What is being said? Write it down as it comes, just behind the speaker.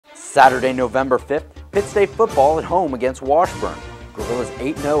Saturday, November 5th, Pitt State football at home against Washburn. Gorillas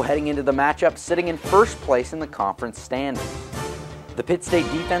 8-0 heading into the matchup, sitting in first place in the conference standings. The Pitt State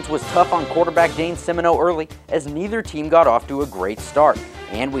defense was tough on quarterback Dane Semino early, as neither team got off to a great start,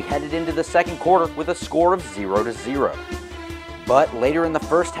 and we headed into the second quarter with a score of 0-0. But later in the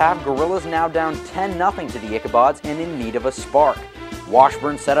first half, Gorillas now down 10-0 to the Ichabods and in need of a spark.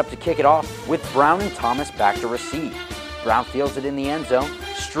 Washburn set up to kick it off with Brown and Thomas back to receive. Brown fields it in the end zone,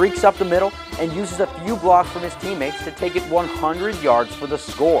 streaks up the middle, and uses a few blocks from his teammates to take it 100 yards for the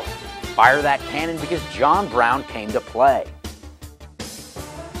score. Fire that cannon because John Brown came to play.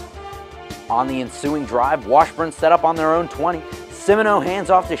 On the ensuing drive, Washburn set up on their own 20. Semino hands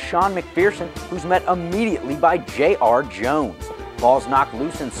off to Sean McPherson, who's met immediately by J.R. Jones. Ball's knocked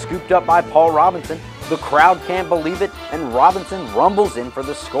loose and scooped up by Paul Robinson. The crowd can't believe it, and Robinson rumbles in for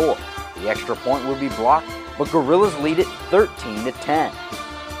the score. The extra point would be blocked, but Gorillas lead it 13-10.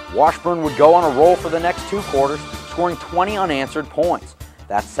 Washburn would go on a roll for the next two quarters, scoring 20 unanswered points.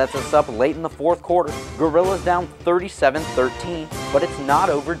 That sets us up late in the fourth quarter. Gorillas down 37-13, but it's not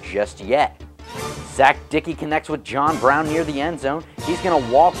over just yet. Zac Dickey connects with John Brown near the end zone. He's going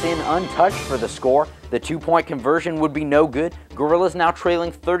to waltz in untouched for the score. The two-point conversion would be no good. Gorillas now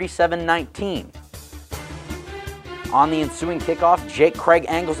trailing 37-19. On the ensuing kickoff, Jake Craig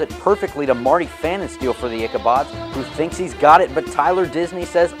angles it perfectly to Marty Pfannenstiel for the Ichabods, who thinks he's got it, but Tyler Disney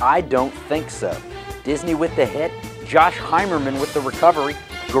says, "I don't think so." Disney with the hit, Josh Heimerman with the recovery,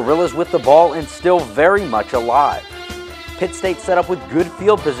 Gorillas with the ball and still very much alive. Pitt State set up with good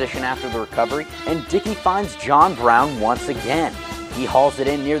field position after the recovery, and Dickey finds John Brown once again. He hauls it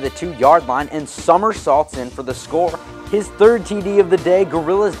in near the 2-yard line and somersaults in for the score. His third TD of the day,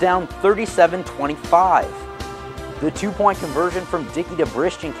 Gorillas down 37-25. The two-point conversion from Dickey to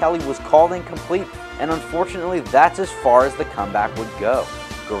Christian Kelly was called incomplete, and unfortunately that's as far as the comeback would go.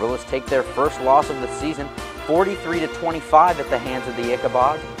 Gorillas take their first loss of the season, 43-25 at the hands of the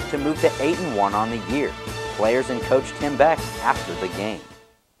Ichabods, to move to 8-1 on the year. Players and coach Tim Beck after the game.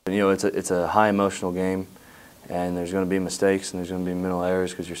 You know, it's a high emotional game, and there's going to be mistakes and there's going to be mental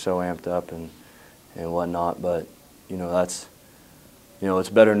errors because you're so amped up and whatnot. But it's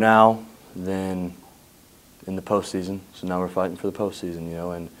better now than in the postseason. So now we're fighting for the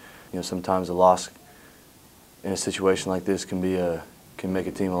postseason. And sometimes a loss in a situation like this can make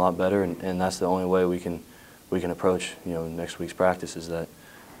a team a lot better, and that's the only way we can approach next week's practice, is that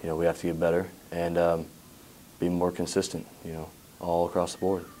we have to get better and be more consistent, all across the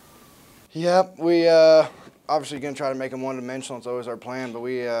board. Yep, we obviously going to try to make them one-dimensional. It's always our plan, but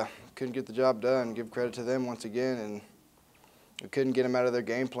we couldn't get the job done. Give credit to them once again, and we couldn't get them out of their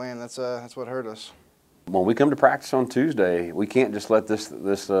game plan. That's what hurt us. When we come to practice on Tuesday, we can't just let this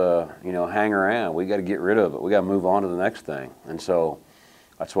hang around. We got to get rid of it. We got to move on to the next thing, and so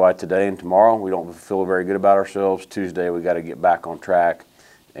that's why today and tomorrow we don't feel very good about ourselves. Tuesday we got to get back on track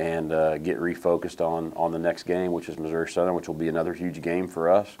and get refocused on the next game, which is Missouri Southern, which will be another huge game for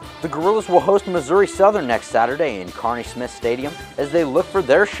us. The Gorillas will host Missouri Southern next Saturday in Carney Smith Stadium as they look for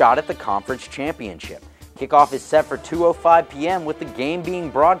their shot at the conference championship. Kickoff is set for 2:05 p.m. with the game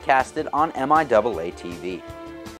being broadcasted on MIAA TV.